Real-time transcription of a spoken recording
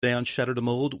Today on Shatter the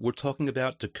Mold, we're talking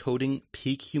about decoding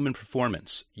peak human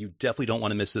performance. You definitely don't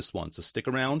want to miss this one, so stick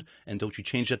around and don't you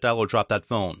change that dial or drop that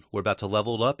phone. We're about to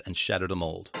level it up and shatter the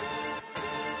mold.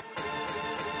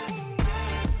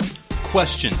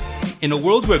 Question. In a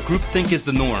world where groupthink is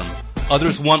the norm,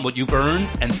 others want what you've earned,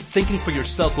 and thinking for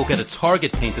yourself will get a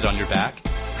target painted on your back,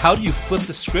 how do you flip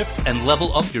the script and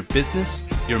level up your business,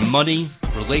 your money,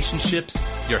 relationships,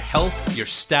 your health, your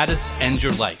status, and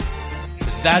your life?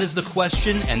 That is the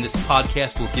question, and this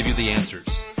podcast will give you the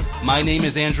answers. My name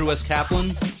is Andrew S.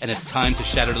 Kaplan, and it's time to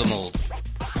shatter the mold.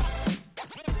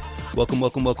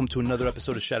 Welcome to another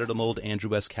episode of Shatter the Mold.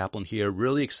 Andrew S. Kaplan here.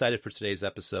 Really excited for today's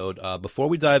episode. Before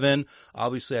we dive in,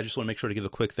 obviously, I just want to make sure to give a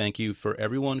quick thank you for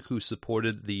everyone who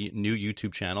supported the new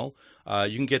YouTube channel.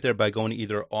 You can get there by going to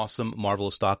either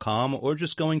awesomemarvelous.com or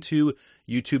just going to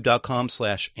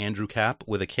youtube.com/Andrew Cap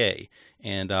with a K.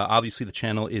 And obviously, the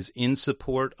channel is in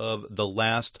support of the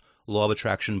last Law of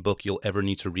Attraction book you'll ever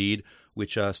need to read,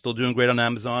 which still doing great on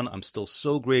Amazon. I'm still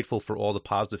so grateful for all the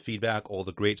positive feedback, all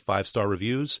the great 5-star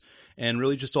reviews, and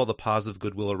really just all the positive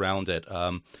goodwill around it.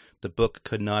 The book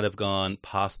could not have gone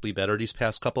possibly better these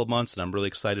past couple of months, and I'm really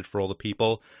excited for all the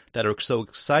people that are so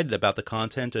excited about the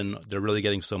content, and they're really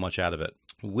getting so much out of it.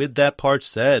 With that part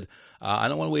said, I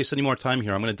don't want to waste any more time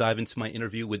here. I'm going to dive into my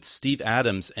interview with Steve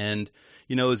Adams, and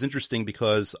you know, it's interesting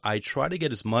because I try to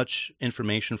get as much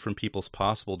information from people as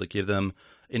possible to give them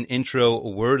an intro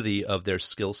worthy of their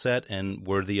skill set and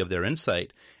worthy of their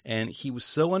insight. And he was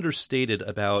so understated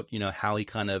about, you know, how he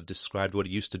kind of described what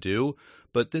he used to do.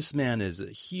 But this man is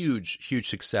a huge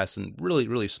success and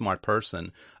really smart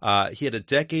person. He had a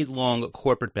decade-long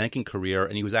corporate banking career,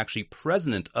 and he was actually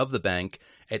president of the bank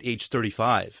at age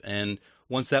 35. And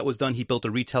once that was done, he built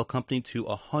a retail company to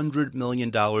 $100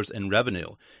 million in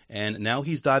revenue. And now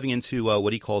he's diving into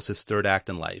what he calls his third act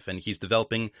in life. And he's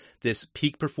developing this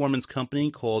peak performance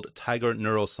company called Tiger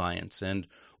Neuroscience. And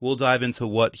we'll dive into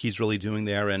what he's really doing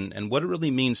there and what it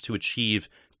really means to achieve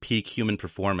peak human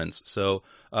performance. So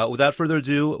without further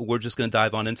ado, we're just going to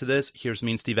dive on into this. Here's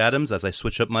me and Steve Adams as I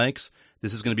switch up mics.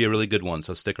 This is going to be a really good one,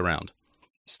 so stick around.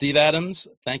 Steve Adams,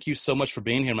 thank you so much for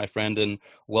being here, my friend, and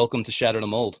welcome to Shatter the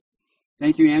Mold.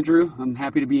 Thank you, Andrew. I'm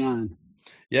happy to be on.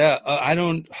 Yeah, I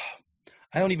don't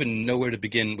even know where to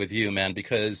begin with you, man,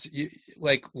 because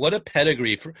what a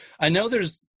pedigree for. I know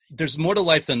there's more to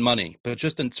life than money, but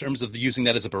just in terms of using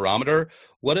that as a barometer,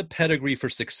 what a pedigree for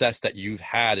success that you've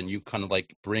had and you kind of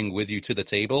like bring with you to the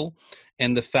table.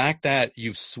 And the fact that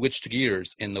you've switched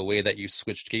gears in the way that you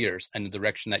switched gears and the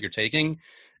direction that you're taking,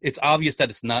 it's obvious that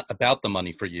it's not about the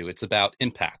money for you. It's about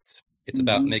impact. It's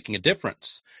about making a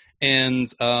difference.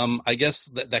 And I guess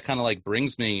that kind of like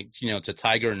brings me, you know, to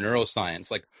Tiger Neuroscience.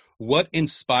 Like, what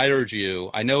inspired you?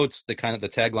 I know it's the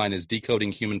tagline is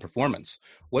decoding human performance.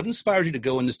 What inspired you to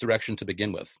go in this direction to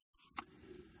begin with?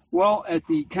 Well, at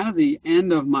the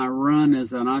end of my run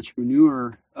as an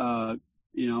entrepreneur, I'd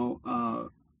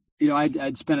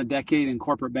spent a decade in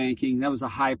corporate banking. That was a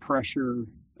high pressure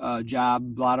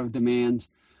job, a lot of demands.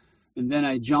 And then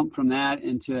I jumped from that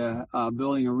into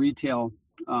building a retail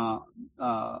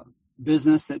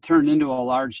business that turned into a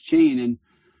large chain. And,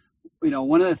 you know,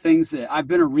 one of the things that I've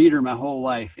been a reader my whole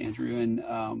life, Andrew, and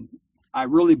I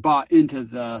really bought into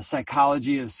the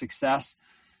psychology of success.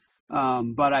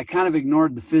 But I kind of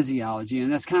ignored the physiology,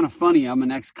 and that's kind of funny. I'm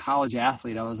an ex-college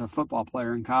athlete. I was a football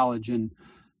player in college. And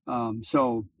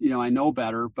so, you know, I know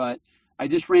better, but I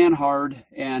just ran hard.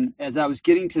 And as I was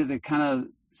getting to the kind of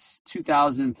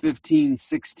 2015,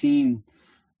 16,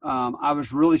 I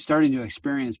was really starting to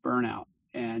experience burnout.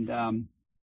 And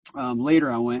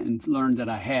later I went and learned that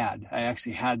I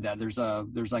actually had that. There's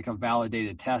like a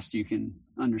validated test. You can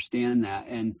understand that.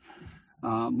 And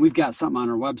we've got something on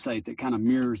our website that kind of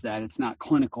mirrors that. It's not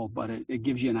clinical, but it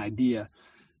gives you an idea.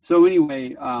 So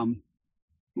anyway,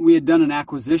 we had done an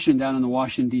acquisition down in the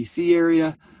Washington, D.C.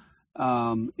 area.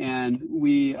 And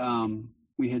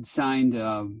we had signed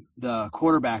the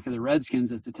quarterback of the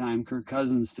Redskins at the time, Kirk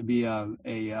Cousins, to be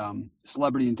a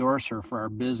celebrity endorser for our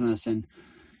business. And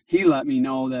he let me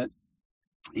know that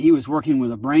he was working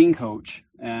with a brain coach.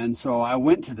 And so I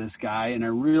went to this guy, and I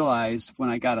realized when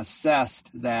I got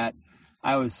assessed that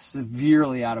I was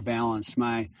severely out of balance.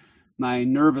 My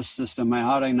nervous system, my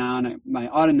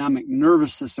autonomic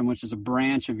nervous system, which is a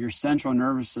branch of your central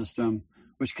nervous system,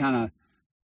 which kind of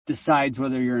decides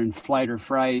whether you're in flight or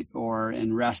fright or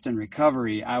in rest and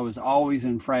recovery. I was always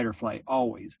in fright or flight,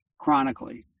 always,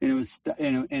 chronically. And it was,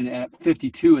 and at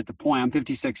 52 at the point, I'm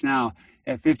 56 now,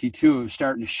 at 52, it was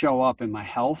starting to show up in my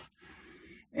health.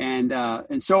 And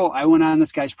so I went on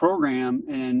this guy's program,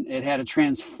 and it had a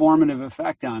transformative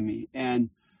effect on me. And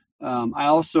I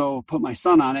also put my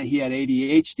son on it. He had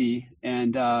ADHD,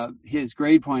 and his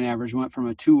grade point average went from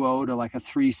a 2.0 to like a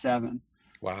 3.7.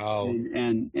 Wow.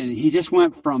 And he just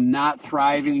went from not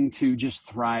thriving to just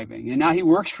thriving. And now he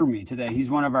works for me today.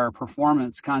 He's one of our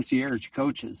performance concierge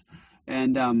coaches.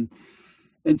 And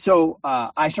so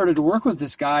I started to work with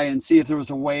this guy and see if there was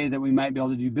a way that we might be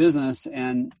able to do business.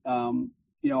 And,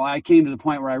 I came to the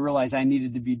point where I realized I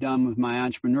needed to be done with my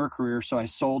entrepreneur career. So I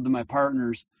sold to my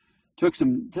partners, took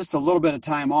just a little bit of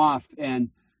time off,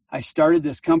 and I started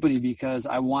this company because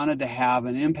I wanted to have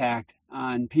an impact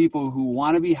on people who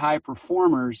want to be high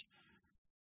performers,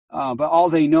 but all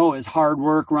they know is hard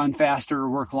work, run faster,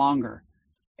 work longer.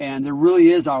 And there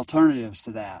really is alternatives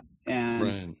to that.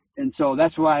 And so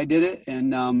that's why I did it. And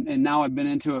now I've been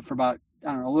into it for about,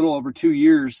 a little over 2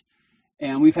 years.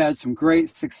 And we've had some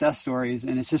great success stories.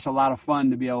 And it's just a lot of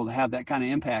fun to be able to have that kind of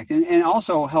impact and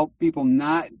also help people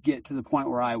not get to the point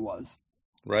where I was.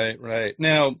 Right.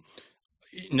 Now,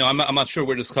 I'm not sure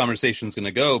where this conversation is going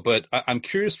to go, but I'm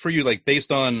curious for you, like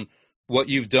based on what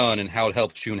you've done and how it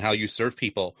helps you and how you serve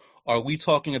people. Are we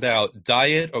talking about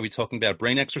diet? Are we talking about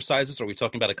brain exercises? Are we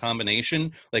talking about a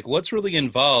combination? Like what's really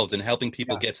involved in helping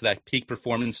people get to that peak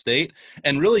performance state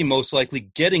and really most likely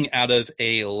getting out of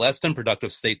a less than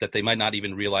productive state that they might not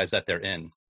even realize that they're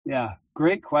in? Yeah,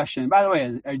 great question. By the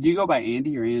way, do you go by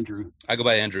Andy or Andrew? I go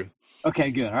by Andrew. Okay,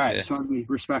 good. All right. Just want to be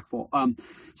respectful.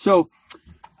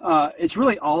 It's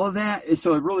really all of that.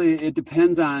 So it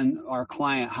depends on our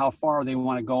client, how far they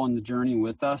want to go on the journey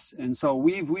with us. And so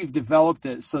we've developed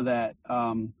it so that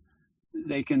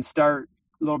they can start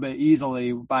a little bit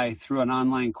easily through an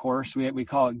online course. We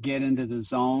call it Get Into the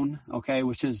Zone, okay,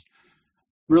 which is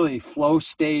really flow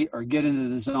state or get into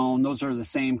the zone. Those are the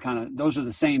same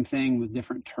thing with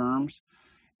different terms.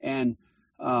 And,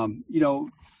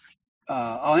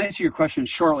 I'll answer your question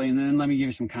shortly, and then let me give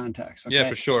you some context. Okay? Yeah,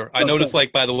 for sure. I noticed,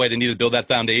 by the way, they need to build that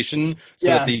foundation so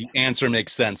that the answer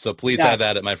makes sense. So please have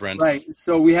at it, my friend. Right.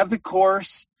 So we have the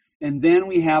course, and then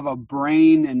we have a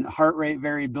brain and heart rate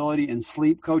variability and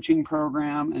sleep coaching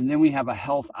program, and then we have a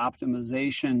health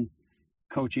optimization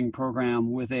coaching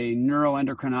program with a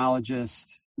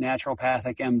neuroendocrinologist,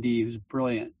 naturopathic MD, who's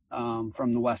brilliant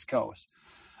from the West Coast.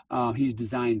 He's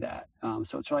designed that.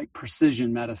 So it's like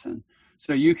precision medicine.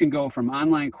 So you can go from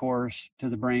online course to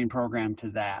the brain program to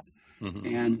that.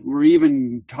 Mm-hmm. And we're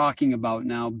even talking about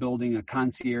now building a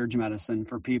concierge medicine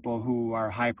for people who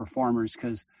are high performers,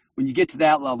 because when you get to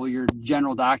that level, your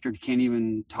general doctor can't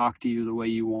even talk to you the way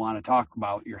you want to talk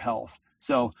about your health.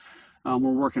 So we're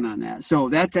working on that. So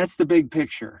that's the big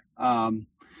picture. So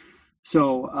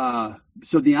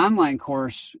the online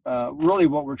course, really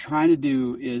what we're trying to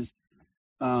do is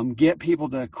get people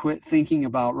to quit thinking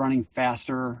about running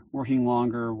faster, working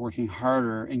longer, working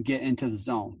harder, and get into the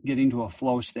zone, get into a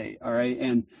flow state. All right.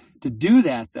 And to do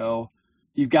that, though,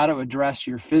 you've got to address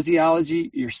your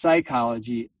physiology, your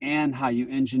psychology, and how you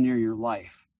engineer your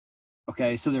life.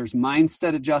 Okay. So there's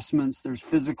mindset adjustments, there's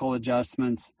physical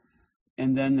adjustments,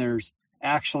 and then there's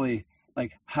actually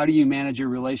like, how do you manage your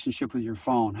relationship with your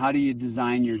phone? How do you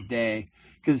design your day?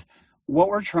 Because what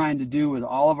we're trying to do with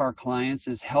all of our clients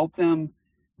is help them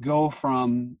go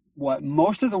from what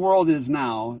most of the world is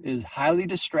now is highly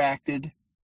distracted.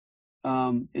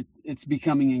 It's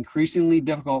becoming increasingly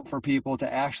difficult for people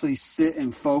to actually sit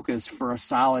and focus for a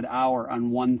solid hour on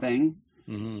one thing.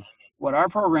 Mm-hmm. What our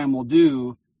program will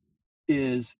do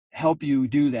is help you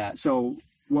do that. So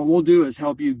what we'll do is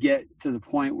help you get to the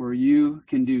point where you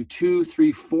can do 2,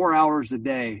 3, 4 hours a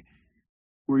day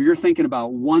where you're thinking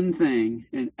about one thing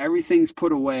and everything's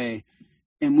put away.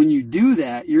 And when you do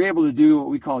that, you're able to do what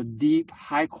we call deep,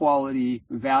 high-quality,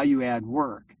 value-add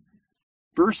work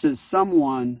versus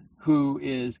someone who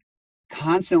is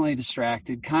constantly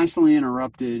distracted, constantly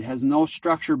interrupted, has no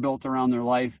structure built around their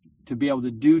life to be able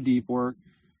to do deep work,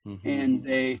 mm-hmm. and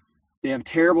they have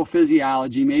terrible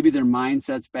physiology, maybe their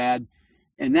mindset's bad,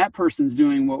 and that person's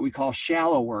doing what we call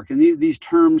shallow work. And these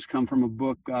terms come from a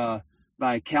book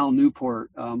by Cal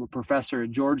Newport, a professor at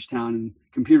Georgetown in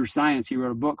computer science. He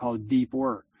wrote a book called Deep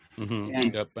Work. Mm-hmm.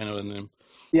 And, yep, I know the name.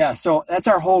 Yeah, so that's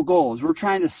our whole goal, is we're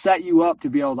trying to set you up to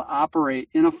be able to operate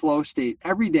in a flow state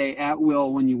every day at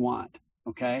will when you want,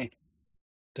 okay?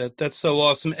 That's so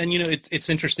awesome. And, it's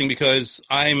interesting because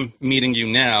I'm meeting you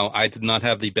now. I did not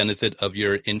have the benefit of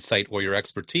your insight or your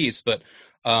expertise, but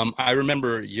I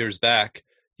remember years back,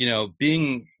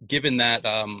 being given that,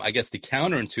 I guess, the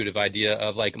counterintuitive idea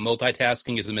of like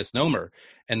multitasking is a misnomer.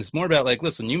 And it's more about like,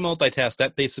 listen, you multitask,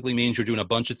 that basically means you're doing a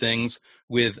bunch of things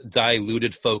with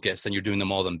diluted focus and you're doing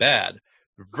them all bad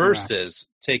versus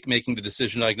making the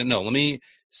decision like, no, let me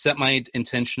set my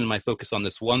intention and my focus on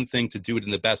this one thing to do it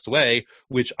in the best way,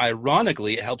 which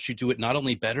ironically it helps you do it not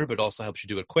only better, but also helps you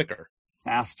do it quicker.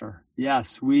 Faster.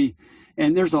 Yes.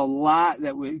 And there's a lot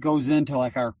that goes into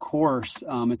like our course.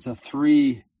 It's a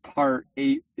 3-part,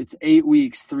 it's 8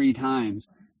 weeks, 3 times.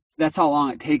 That's how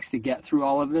long it takes to get through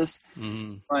all of this.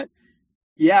 Mm-hmm. But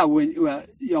yeah, when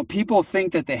people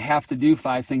think that they have to do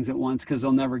 5 things at once because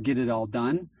they'll never get it all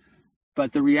done.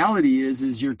 But the reality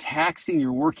is you're taxing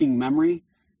your working memory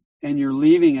and you're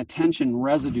leaving attention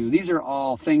residue. These are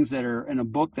all things that are in a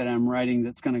book that I'm writing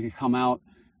that's going to come out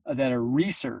that are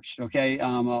researched. Okay,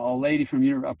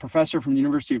 a professor from the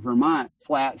University of Vermont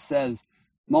flat says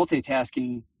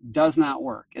multitasking does not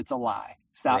work. It's a lie.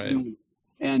 Stop doing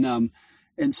it.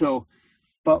 And so,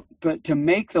 but to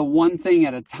make the one thing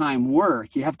at a time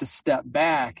work, you have to step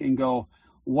back and go,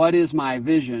 what is my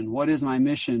vision? What is my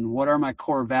mission? What are my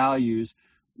core values?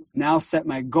 Now set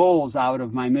my goals out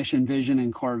of my mission, vision,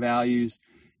 and core values,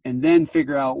 and then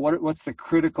figure out what's the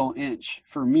critical inch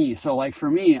for me. So like for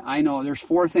me, I know there's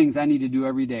 4 things I need to do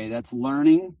every day. That's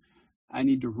learning, I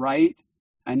need to write,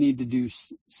 I need to do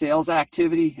sales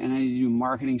activity, and I need to do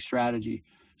marketing strategy.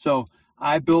 So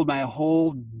I build my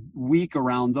whole week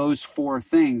around those 4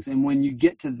 things. And when you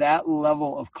get to that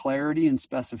level of clarity and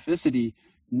specificity,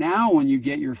 now when you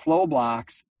get your flow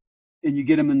blocks and you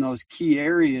get them in those key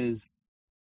areas,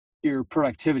 your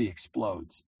productivity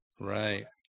explodes. Right.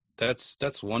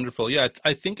 That's wonderful. Yeah,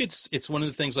 I think it's one of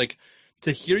the things, like,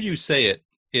 to hear you say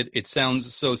it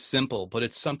sounds so simple, but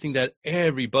it's something that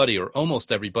everybody, or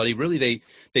almost everybody, really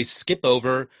they skip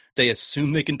over. They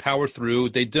assume they can power through.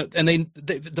 They do, and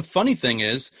the funny thing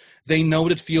is, they know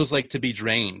what it feels like to be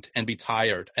drained and be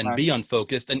tired and be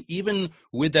unfocused. And even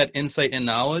with that insight and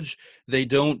knowledge,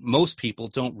 most people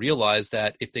don't realize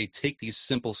that if they take these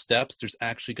simple steps, there's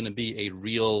actually going to be a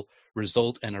real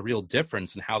result and a real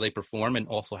difference in how they perform and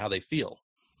also how they feel.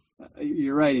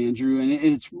 You're right, Andrew. And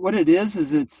it's what it is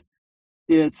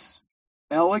it's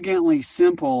elegantly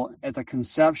simple at the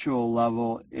conceptual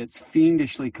level. It's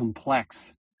fiendishly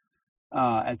complex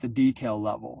at the detail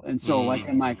level. And so like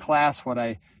in my class, what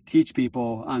I teach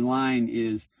people online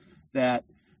is that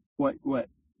what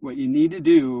you need to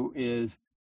do is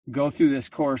go through this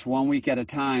course 1 week at a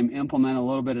time, implement a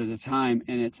little bit at a time,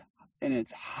 and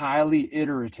it's highly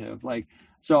iterative. Like,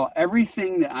 so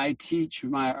everything that I teach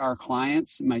our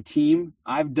clients, my team,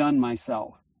 I've done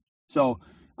myself. So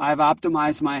I've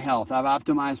optimized my health. I've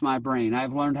optimized my brain.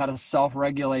 I've learned how to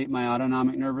self-regulate my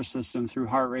autonomic nervous system through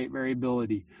heart rate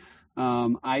variability.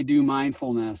 I do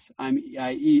mindfulness. I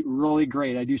eat really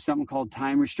great. I do something called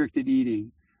time-restricted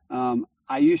eating.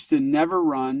 I used to never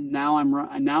run.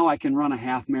 Now I can run a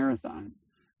half marathon.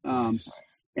 Nice.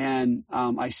 And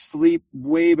I sleep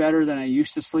way better than I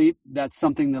used to sleep. That's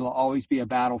something that'll always be a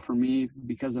battle for me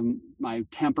because of my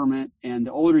temperament. And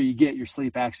the older you get, your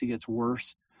sleep actually gets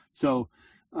worse. So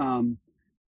I'm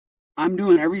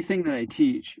doing everything that I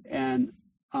teach. And,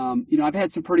 I've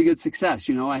had some pretty good success.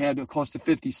 I had close to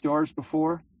 50 stores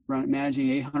before, managing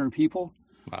 800 people.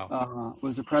 Wow.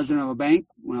 Was the president of a bank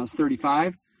when I was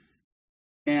 35.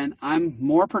 And I'm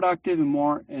more productive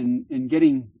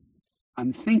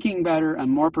I'm thinking better, I'm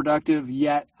more productive,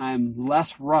 yet I'm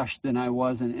less rushed than I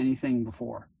was in anything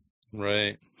before.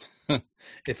 Right.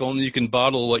 If only you can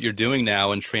bottle what you're doing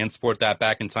now and transport that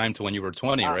back in time to when you were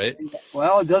 20, right?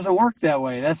 Well, it doesn't work that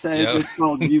way. That's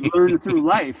you learn through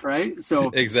life, right?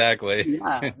 So exactly.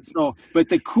 Yeah. So, but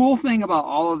the cool thing about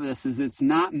all of this is it's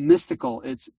not mystical.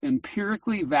 It's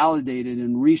empirically validated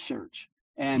in research,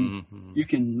 and you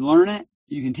can learn it,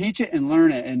 you can teach it, and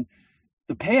learn it, and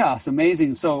the payoff's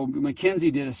amazing. So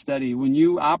McKinsey did a study. When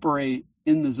you operate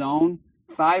in the zone,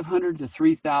 500 to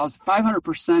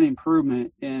 500%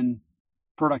 improvement in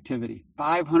productivity,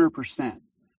 500%.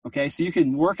 Okay. So you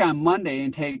can work on Monday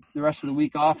and take the rest of the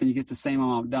week off and you get the same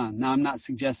amount done. Now, I'm not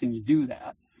suggesting you do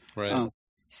that. Right.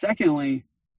 Secondly,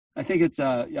 I think it's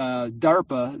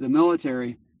DARPA, the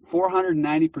military,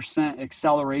 490%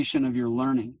 acceleration of your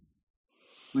learning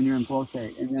when you're in flow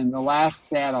state. And then the last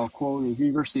stat I'll quote is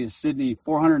University of Sydney,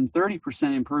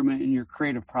 430% improvement in your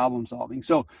creative problem solving.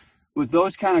 So with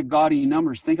those kind of gaudy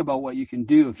numbers, think about what you can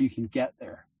do if you can get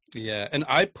there. Yeah. And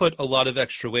I put a lot of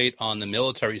extra weight on the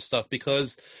military stuff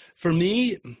because for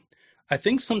me, I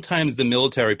think sometimes the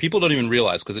military, people don't even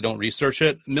realize because they don't research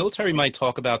it. Military might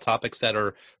talk about topics that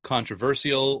are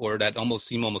controversial or that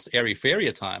seem almost airy-fairy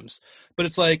at times. But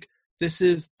it's like, this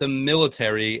is the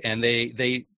military and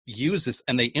they use this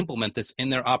and they implement this in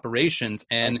their operations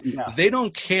and they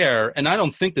don't care. And I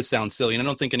don't think this sounds silly and I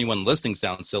don't think anyone listening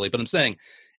sounds silly, but I'm saying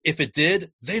If it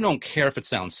did, they don't care if it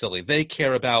sounds silly. They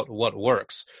care about what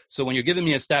works. So when you're giving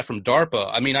me a stat from DARPA,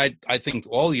 I mean, I think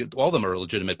all of them are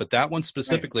legitimate, but that one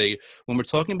specifically, when we're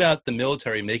talking about the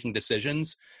military making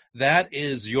decisions, that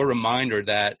is your reminder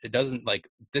that it doesn't, like,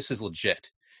 this is legit.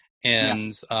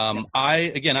 And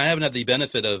I haven't had the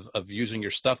benefit of using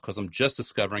your stuff because I'm just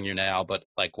discovering you now, but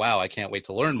like, wow, I can't wait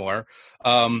to learn more.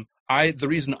 The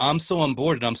reason I'm so on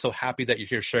board and I'm so happy that you're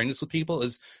here sharing this with people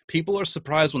is people are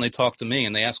surprised when they talk to me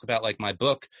and they ask about like my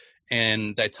book,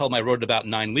 and I tell them I wrote it about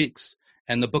 9 weeks.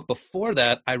 And the book before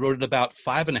that, I wrote it about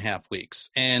 5.5 weeks.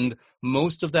 And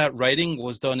most of that writing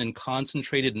was done in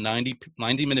concentrated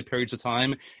 90-minute periods of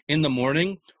time in the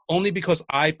morning, only because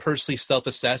I personally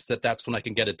self-assessed that that's when I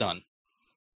can get it done.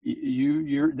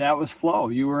 That was flow.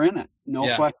 You were in it.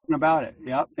 No question about it.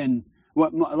 Yep. And a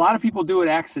lot of people do it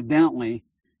accidentally,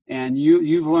 and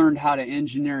you've learned how to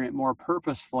engineer it more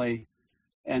purposefully,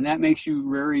 and that makes you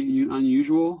very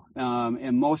unusual.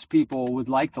 And most people would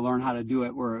like to learn how to do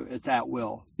it where it's at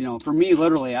will. You know, for me,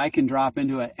 literally, I can drop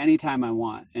into it anytime I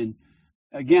want. And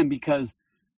again, because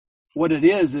what it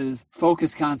is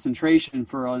focused concentration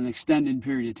for an extended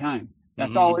period of time.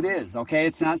 That's all it is. Okay.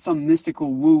 It's not some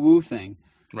mystical woo-woo thing.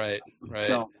 Right.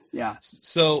 So, yeah.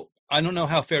 So I don't know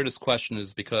how fair this question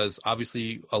is, because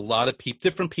obviously a lot of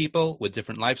different people with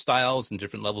different lifestyles and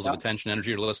different levels of attention,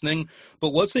 energy are listening.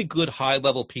 But what's a good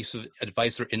high-level piece of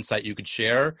advice or insight you could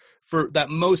share for that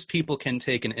most people can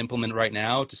take and implement right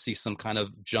now to see some kind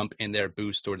of jump in their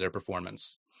boost or their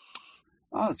performance?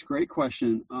 Oh, that's a great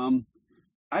question.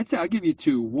 I'd say I'll give you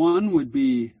two. One would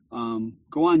be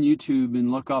go on YouTube and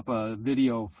look up a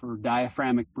video for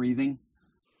diaphragmatic breathing.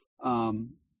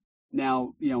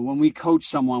 Now, you know, when we coach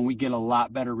someone, we get a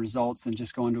lot better results than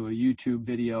just going to a YouTube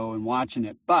video and watching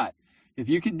it. But if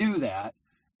you could do that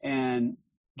and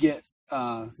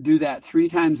do that 3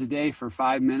 times a day for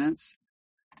 5 minutes,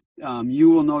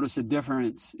 you will notice a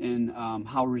difference in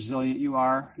how resilient you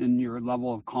are in your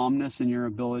level of calmness and your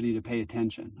ability to pay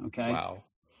attention. Okay. Wow.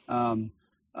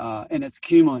 And it's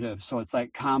cumulative. So it's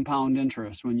like compound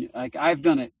interest. I've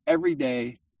done it every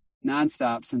day,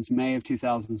 nonstop since May of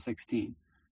 2016.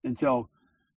 And so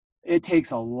it takes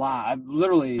a lot.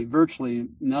 Virtually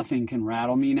nothing can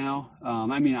rattle me now.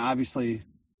 I mean, obviously,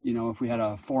 you know, if we had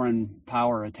a foreign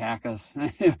power attack us,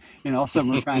 you know,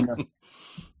 someone trying to,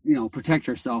 you know, protect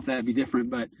ourselves, that'd be different.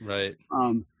 But, right.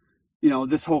 You know,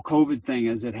 this whole COVID thing,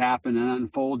 as it happened and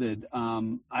unfolded,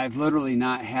 I've literally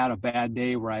not had a bad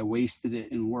day where I wasted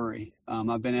it in worry.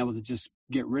 I've been able to just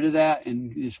get rid of that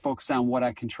and just focus on what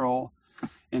I control.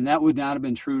 And that would not have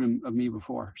been true of me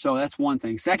before. So that's one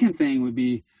thing. Second thing would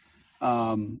be,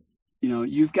 you know,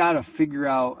 you've got to figure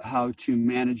out how to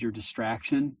manage your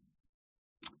distraction.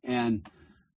 And,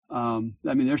 I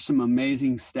mean, there's some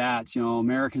amazing stats. You know,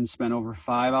 Americans spend over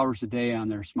 5 hours a day on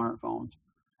their smartphones.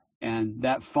 And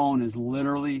that phone is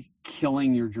literally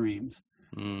killing your dreams.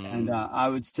 And I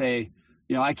would say,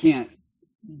 you know, I can't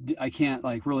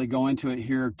like really go into it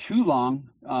here too long,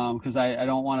 because I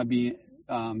don't want to be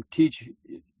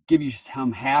give you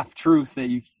some half truth that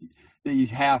you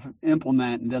half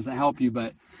implement and doesn't help you.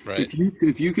 But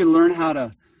if you can learn how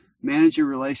to manage your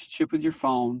relationship with your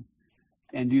phone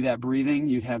and do that breathing,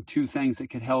 you'd have 2 things that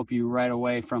could help you right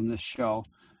away from this show.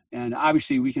 And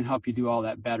obviously we can help you do all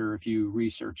that better if you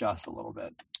research us a little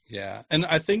bit. Yeah. And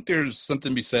I think there's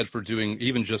something to be said for doing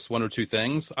even just 1 or 2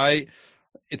 things.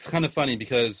 It's kind of funny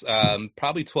because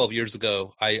probably 12 years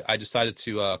ago, I decided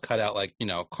to cut out, like, you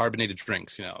know, carbonated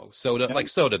drinks, you know, soda, like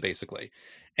soda basically.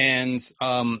 And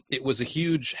it was a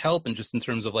huge help in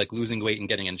terms of like losing weight and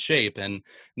getting in shape. And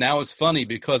now it's funny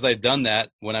because I've done that.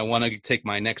 When I want to take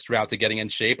my next route to getting in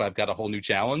shape, I've got a whole new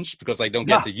challenge because I don't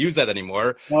get to use that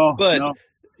anymore.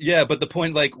 Yeah, but the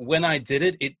point, like, when I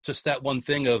did it just that one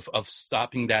thing of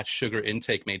stopping that sugar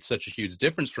intake made such a huge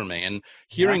difference for me. And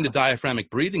hearing the diaphragmatic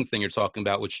breathing thing you're talking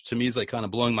about, which to me is like kind of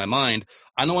blowing my mind.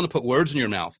 I don't want to put words in your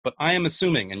mouth, but I am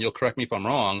assuming, and you'll correct me if I'm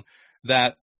wrong,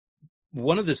 that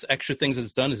one of this extra things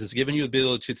that's done is it's given you the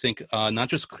ability to think not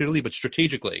just clearly, but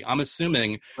strategically. I'm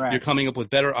assuming you're coming up with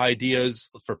better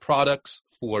ideas for products,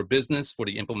 for business, for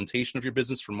the implementation of your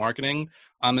business, for marketing.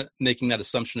 I'm making that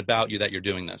assumption about you that you're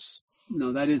doing this.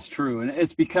 No, that is true. And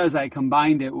it's because I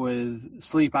combined it with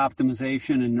sleep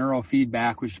optimization and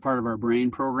neurofeedback, which is part of our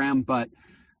brain program. But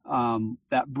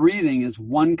that breathing is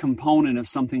one component of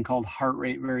something called heart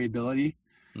rate variability.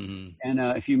 Mm-hmm.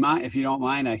 And if you don't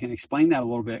mind, I can explain that a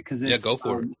little bit, because go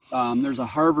for it. There's a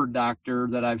Harvard doctor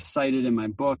that I've cited in my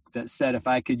book that said if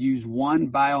I could use one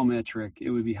biometric,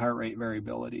 it would be heart rate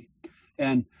variability.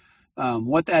 And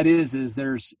what that is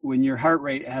there's when your heart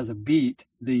rate has a beat,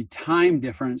 the time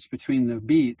difference between the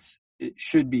beats it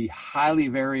should be highly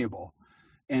variable.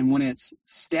 And when it's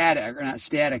static, or not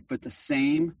static, but the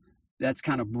same, that's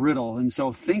kind of brittle. And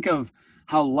so think of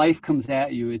how life comes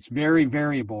at you. It's very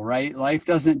variable, right? Life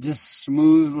doesn't just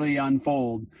smoothly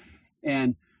unfold.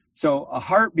 And so a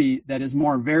heartbeat that is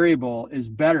more variable is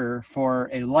better for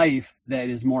a life that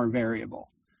is more variable.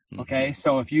 Okay.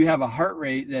 So if you have a heart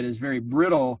rate that is very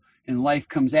brittle and life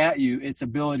comes at you, its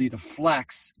ability to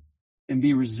flex and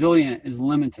be resilient is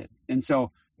limited. And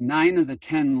so 9 of the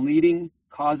 10 leading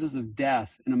causes of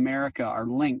death in America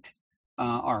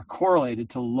are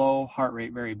correlated to low heart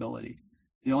rate variability.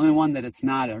 The only one that it's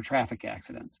not are traffic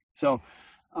accidents. So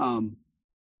heart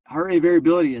rate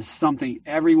variability is something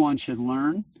everyone should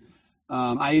learn.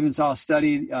 I even saw a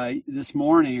study this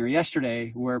morning or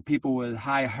yesterday where people with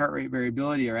high heart rate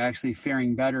variability are actually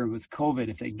faring better with COVID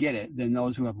if they get it than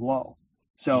those who have low.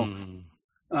 So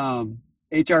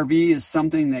HRV is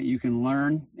something that you can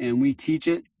learn, and we teach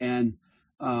it. And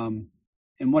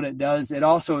what it does, it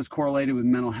also is correlated with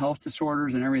mental health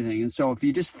disorders and everything. And so if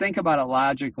you just think about it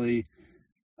logically,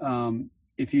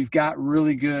 if you've got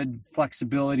really good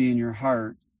flexibility in your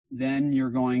heart, then you're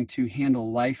going to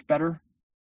handle life better.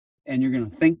 And you're going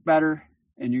to think better,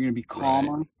 and you're going to be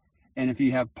calmer. Right. And if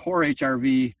you have poor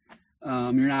HRV,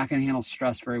 you're not going to handle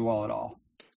stress very well at all.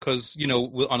 Because,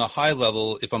 on a high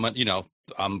level, if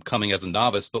I'm coming as a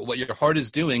novice, but what your heart is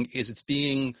doing is it's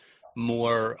being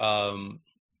more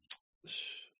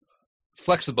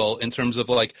flexible in terms of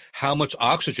like how much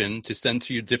oxygen to send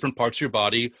to your different parts of your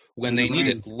body when they need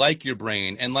it, like your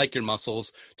brain and like your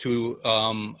muscles to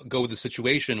go with the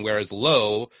situation. Whereas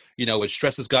low, when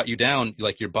stress has got you down,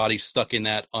 like your body's stuck in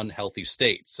that unhealthy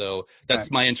state. So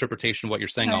that's my interpretation of what you're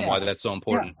saying on why that's so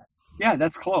important. Yeah,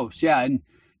 that's close. Yeah. And,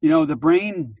 the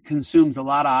brain consumes a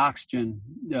lot of oxygen.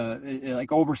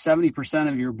 Like over 70%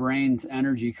 of your brain's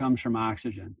energy comes from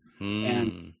oxygen.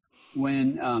 And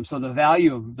so the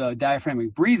value of the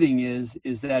diaphragmatic breathing is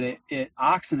that it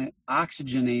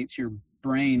oxygenates your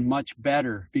brain much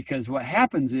better, because what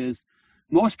happens is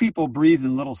most people breathe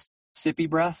in little sippy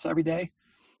breaths every day.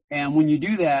 And when you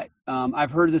do that,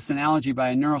 I've heard this analogy by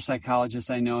a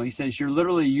neuropsychologist I know. He says you're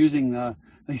literally using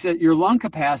he said your lung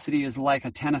capacity is like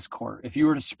a tennis court. If you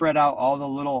were to spread out all the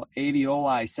little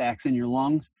alveoli sacs in your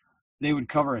lungs, they would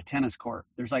cover a tennis court.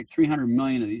 There's like 300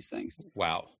 million of these things.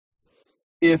 Wow.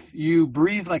 If you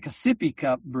breathe like a sippy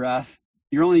cup breath,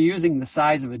 you're only using the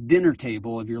size of a dinner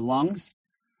table of your lungs.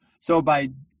 So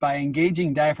by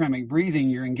engaging diaphragmatic breathing,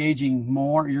 you're engaging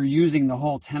more, you're using the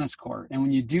whole tennis court. And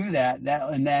when you do that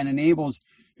enables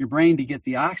your brain to get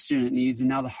the oxygen it needs, and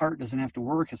now the heart doesn't have to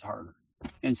work as hard.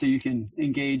 And so you can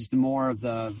engage the more of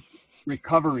the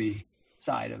recovery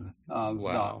side of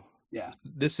wow. Yeah.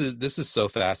 This is so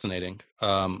fascinating.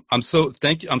 I'm so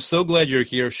glad you're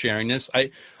here sharing this.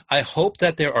 I hope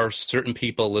that there are certain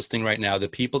people listening right now, the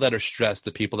people that are stressed,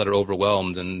 the people that are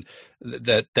overwhelmed, and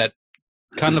that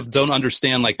kind of don't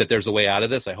understand like that there's a way out of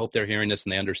this. I hope they're hearing this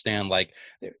and they understand like,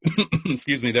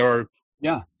 excuse me, there are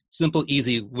simple,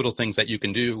 easy little things that you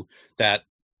can do that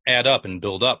add up and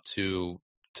build up to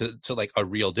like a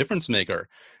real difference maker.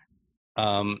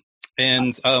 And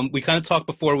we kind of talked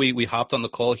before we hopped on the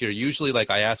call here. Usually, like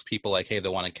I ask people, like, hey, they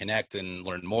want to connect and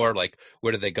learn more. Like,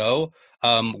 where do they go?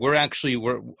 I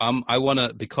want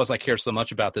to, because I care so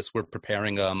much about this. We're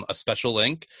preparing a special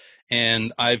link,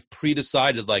 and I've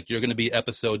pre-decided like you're going to be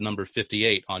episode number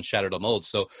 58 on Shatter the Mold.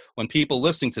 So when people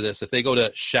listening to this, if they go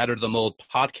to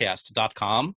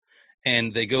shatterthemoldpodcast.com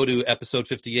and they go to episode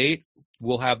 58.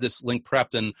 We'll have this link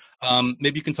prepped, and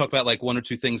maybe you can talk about like 1 or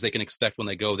 2 things they can expect when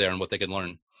they go there and what they can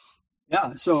learn.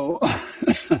 Yeah. So,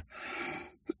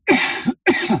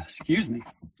 excuse me.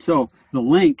 So the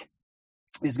link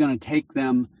is going to take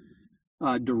them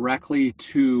directly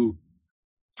to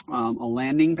a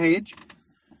landing page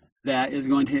that is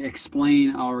going to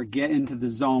explain our Get Into the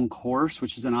Zone course,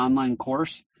 which is an online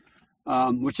course,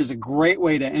 which is a great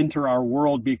way to enter our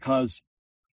world, because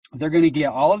they're going to get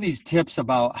all of these tips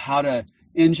about how to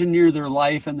engineer their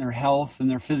life and their health and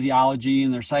their physiology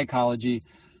and their psychology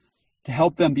to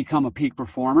help them become a peak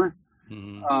performer.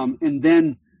 Mm-hmm. And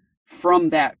then from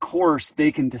that course,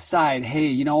 they can decide, hey,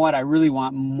 you know what? I really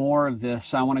want more of this.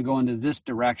 So I want to go into this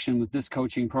direction with this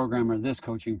coaching program or this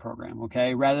coaching program.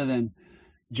 Okay. Rather than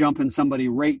jumping somebody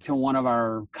right to one of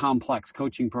our complex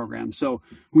coaching programs. So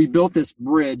we built this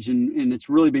bridge, and it's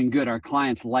really been good. Our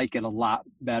clients like it a lot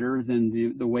better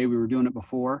than the way we were doing it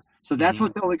before. So that's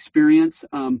what they'll experience.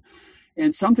 And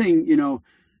something,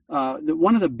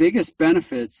 one of the biggest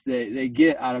benefits they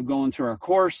get out of going through our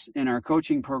course and our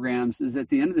coaching programs is at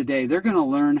the end of the day, they're going to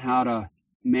learn how to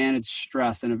manage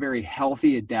stress in a very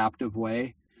healthy, adaptive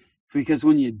way. Because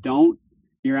when you don't,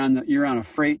 you're on a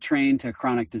freight train to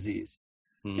chronic disease.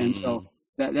 And so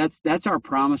that's our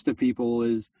promise to people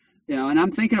is, and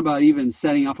I'm thinking about even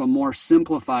setting up a more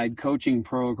simplified coaching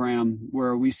program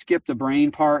where we skip the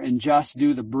brain part and just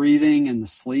do the breathing and the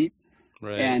sleep,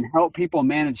 right, and help people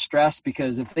manage stress,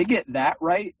 because if they get that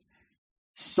right,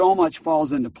 so much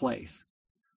falls into place.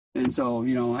 And so,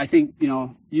 I think,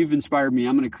 you've inspired me.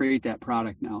 I'm going to create that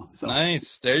product now. So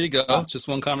nice. There you go. Just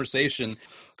one conversation.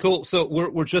 Cool. So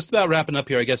we're just about wrapping up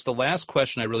here. I guess the last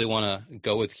question I really want to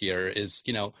go with here is,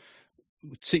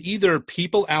 to either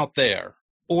people out there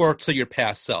or to your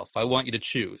past self, I want you to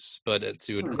choose, but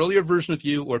to an earlier version of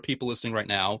you or people listening right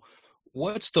now,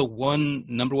 what's the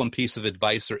number one piece of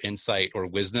advice or insight or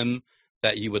wisdom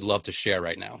that you would love to share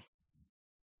right now?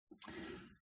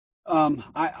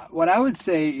 What I would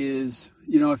say is,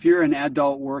 if you're an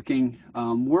adult working,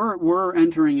 we're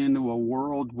entering into a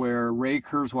world where Ray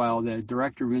Kurzweil, the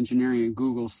director of engineering at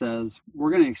Google, says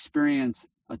we're going to experience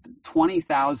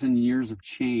 20,000 years of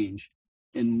change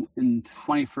in the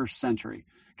 21st century.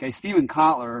 Okay, Steven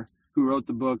Kotler, who wrote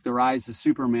the book The Rise of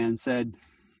Superman, said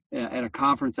at a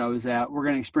conference I was at, we're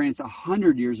going to experience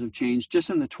 100 years of change just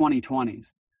in the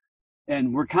 2020s,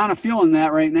 and we're kind of feeling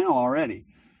that right now already.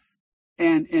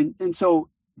 And so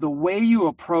the way you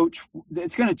approach,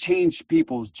 it's going to change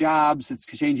people's jobs, it's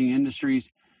changing industries.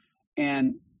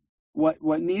 And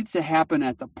what needs to happen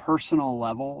at the personal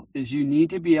level is you need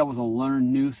to be able to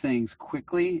learn new things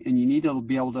quickly, and you need to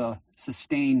be able to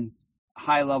sustain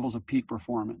high levels of peak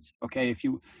performance. Okay, if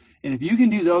you can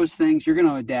do those things, you're going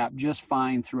to adapt just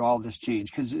fine through all this change,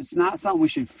 because it's not something we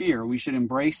should fear. We should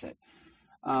embrace it.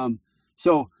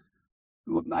 So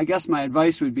I guess my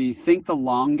advice would be think the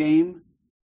long game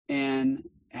and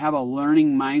have a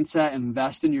learning mindset,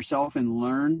 invest in yourself and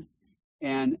learn,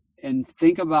 and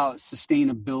think about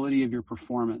sustainability of your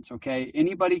performance. Okay,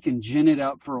 anybody can gin it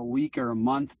up for a week or a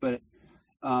month, but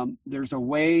there's a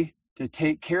way to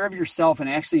take care of yourself and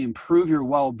actually improve your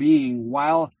well-being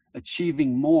while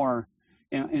achieving more.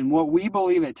 And what we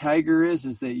believe at Tiger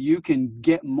is that you can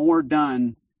get more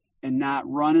done and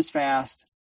not run as fast,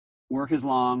 work as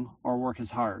long, or work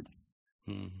as hard.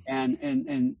 And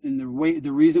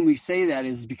the reason we say that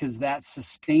is because that's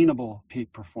sustainable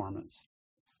peak performance.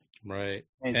 Right.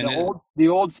 And the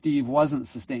old Steve wasn't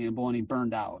sustainable, and he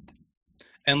burned out.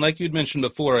 And like you'd mentioned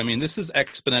before, I mean, this is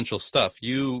exponential stuff.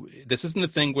 This isn't the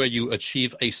thing where you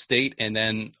achieve a state and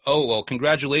then, oh, well,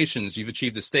 congratulations, you've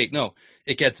achieved the state. No,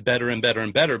 it gets better and better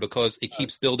and better because it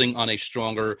keeps building on a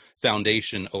stronger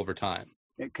foundation over time.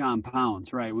 It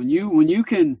compounds, right? When you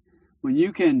can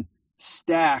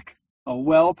stack a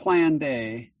well-planned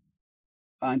day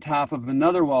on top of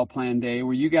another well-planned day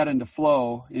where you got into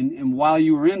flow, and while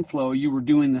you were in flow, you were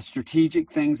doing the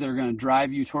strategic things that are going to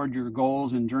drive you toward your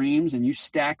goals and dreams, and you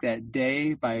stack that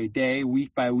day by day, week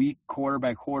by week, quarter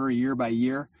by quarter, year by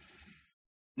year.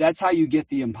 That's how you get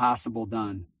the impossible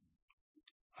done.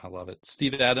 I love it.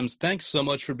 Steve Adams, thanks so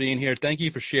much for being here. Thank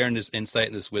you for sharing this insight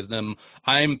and this wisdom.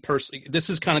 This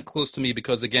is kind of close to me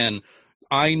because, again,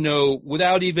 I know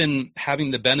without even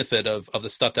having the benefit of the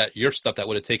stuff that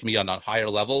would have taken me on a higher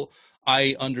level,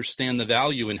 I understand the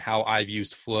value in how I've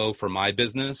used flow for my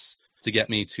business to get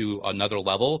me to another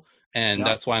level. And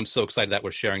that's why I'm so excited that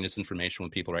we're sharing this information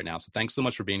with people right now. So thanks so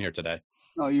much for being here today.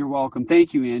 Oh, you're welcome.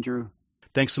 Thank you, Andrew.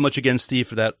 Thanks so much again, Steve,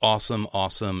 for that awesome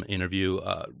interview.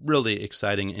 Really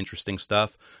exciting, interesting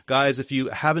stuff. Guys, if you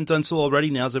haven't done so already,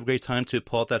 now's a great time to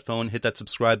pull out that phone, hit that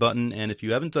subscribe button. And if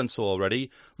you haven't done so already,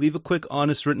 leave a quick,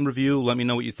 honest written review. Let me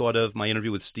know what you thought of my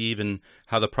interview with Steve and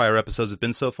how the prior episodes have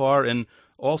been so far. And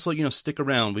also, stick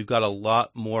around. We've got a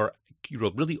lot more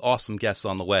really awesome guests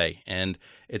on the way. And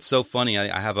it's so funny.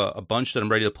 I have a bunch that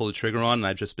I'm ready to pull the trigger on, and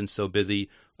I've just been so busy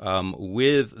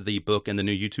with the book and the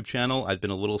new YouTube channel. I've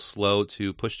been a little slow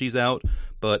to push these out,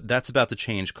 but that's about to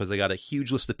change because I got a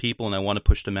huge list of people and I want to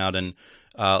push them out. And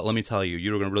let me tell you,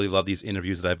 you're going to really love these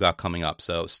interviews that I've got coming up.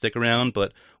 So stick around.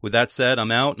 But with that said,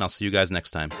 I'm out, and I'll see you guys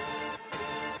next time.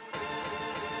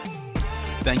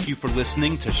 Thank you for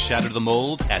listening to Shatter the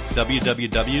Mold at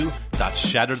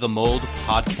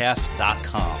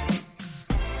www.shatterthemoldpodcast.com.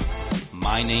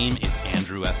 My name is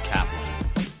Andrew S. Kaplan.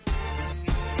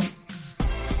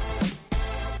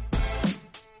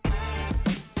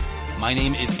 My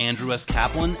name is Andrew S.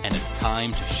 Kaplan, and it's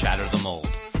time to shatter the mold.